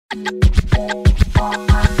For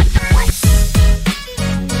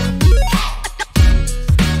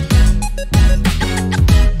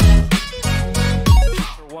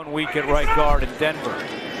 1 week at right guard in Denver.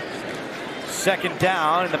 Second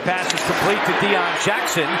down, and the pass is complete to Deon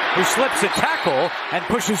Jackson, who slips a tackle and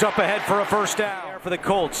pushes up ahead for a first down for the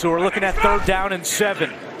Colts, who are looking at 3rd down and 7.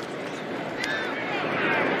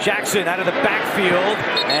 Jackson out of the backfield,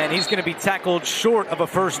 and he's going to be tackled short of a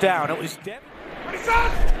first down. It was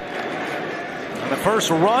the first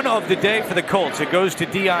run of the day for the Colts. It goes to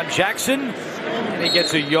Deon Jackson, and he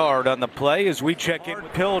gets a yard on the play as we check in.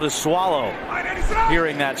 Pill to swallow,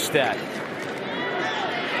 hearing that stat.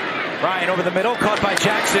 Ryan over the middle, caught by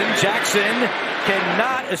Jackson. Jackson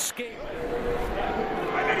cannot escape.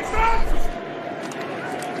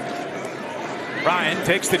 Ryan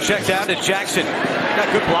takes the check down to Jackson.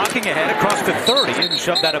 Got good blocking ahead across the 30 and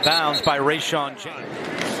shoved out of bounds by Rayshawn Jenkins.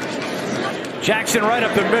 Jackson right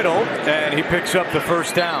up the middle, and he picks up the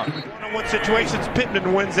first down. One-on-one situations,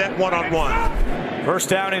 Pittman wins that one-on-one. First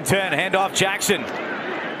down and 10, handoff Jackson.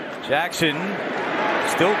 Jackson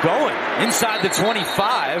still going inside the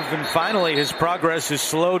 25, and finally his progress is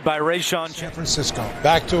slowed by Rayshawn. San Francisco.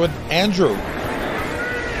 Back to it, Andrew.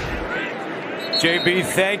 JB,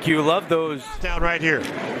 thank you. Love those. Down right here.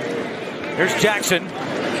 Here's Jackson.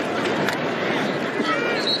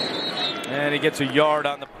 And he gets a yard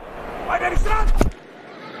on the...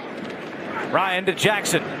 Ryan to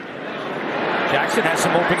Jackson. Jackson has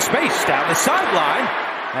some open space down the sideline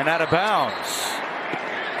and out of bounds.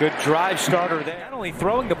 Good drive starter there. Not only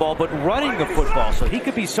throwing the ball, but running the football. So he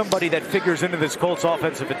could be somebody that figures into this Colts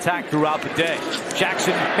offensive attack throughout the day.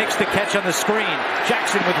 Jackson makes the catch on the screen.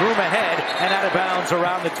 Jackson with room ahead and out of bounds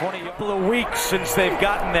around the 20. A couple of weeks since they've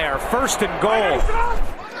gotten there. 1st and goal.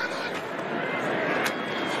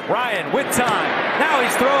 Ryan with time. Now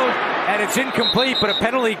he's thrown, and it's incomplete, but a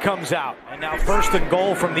penalty comes out. And now 1st and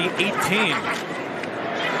goal from the 18.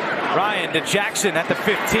 Ryan to Jackson at the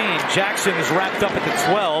 15. Jackson is wrapped up at the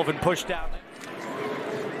 12 and pushed out.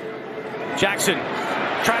 Jackson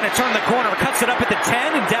trying to turn the corner, cuts it up at the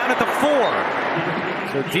 10 and down at the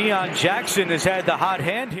 4. So Deon Jackson has had the hot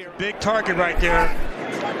hand here. Big target right there.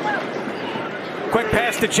 Quick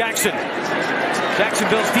pass to Jackson.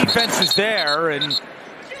 Jacksonville's defense is there, and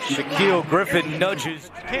Shaquille Griffin nudges.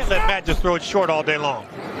 You can't let Matt just throw it short all day long.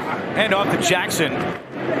 Hand off to Jackson.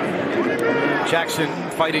 Jackson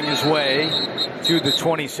fighting his way to the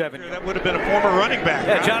 27. That would have been a former running back.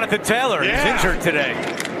 Yeah, right? Jonathan Taylor. Yeah. He's injured today.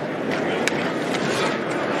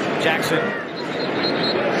 Jackson.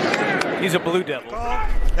 He's a Blue Devil.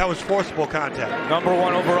 That was forcible contact.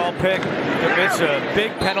 #1 overall pick. It's a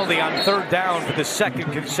big penalty on 3rd down for the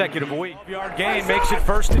 2nd consecutive week. Yard gain makes it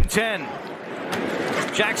 1st and 10.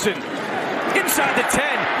 Jackson inside the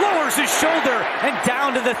 10, lowers his shoulder and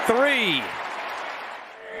down to the 3.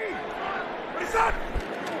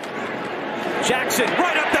 Jackson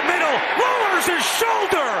right up the middle, lowers his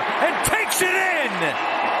shoulder and takes it in.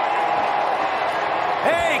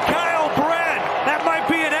 Hey, Kyle Brett, that might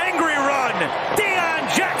be an angry run. Deon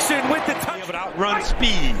Jackson with the touch. But outrun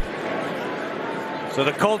speed. So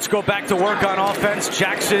the Colts go back to work on offense.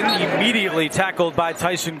 Jackson immediately tackled by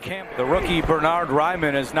Tyson Campbell. The rookie Bernard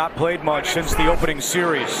Ryman has not played much since the opening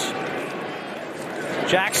series.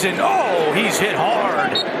 Jackson, oh, he's hit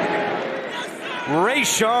hard.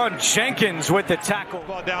 Rayshawn Jenkins with the tackle.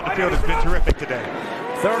 Ball down the field has been terrific today.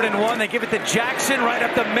 3rd and 1, they give it to Jackson right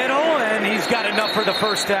up the middle, and he's got enough for the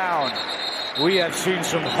first down. We have seen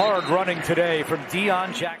some hard running today from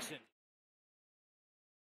Deon Jackson.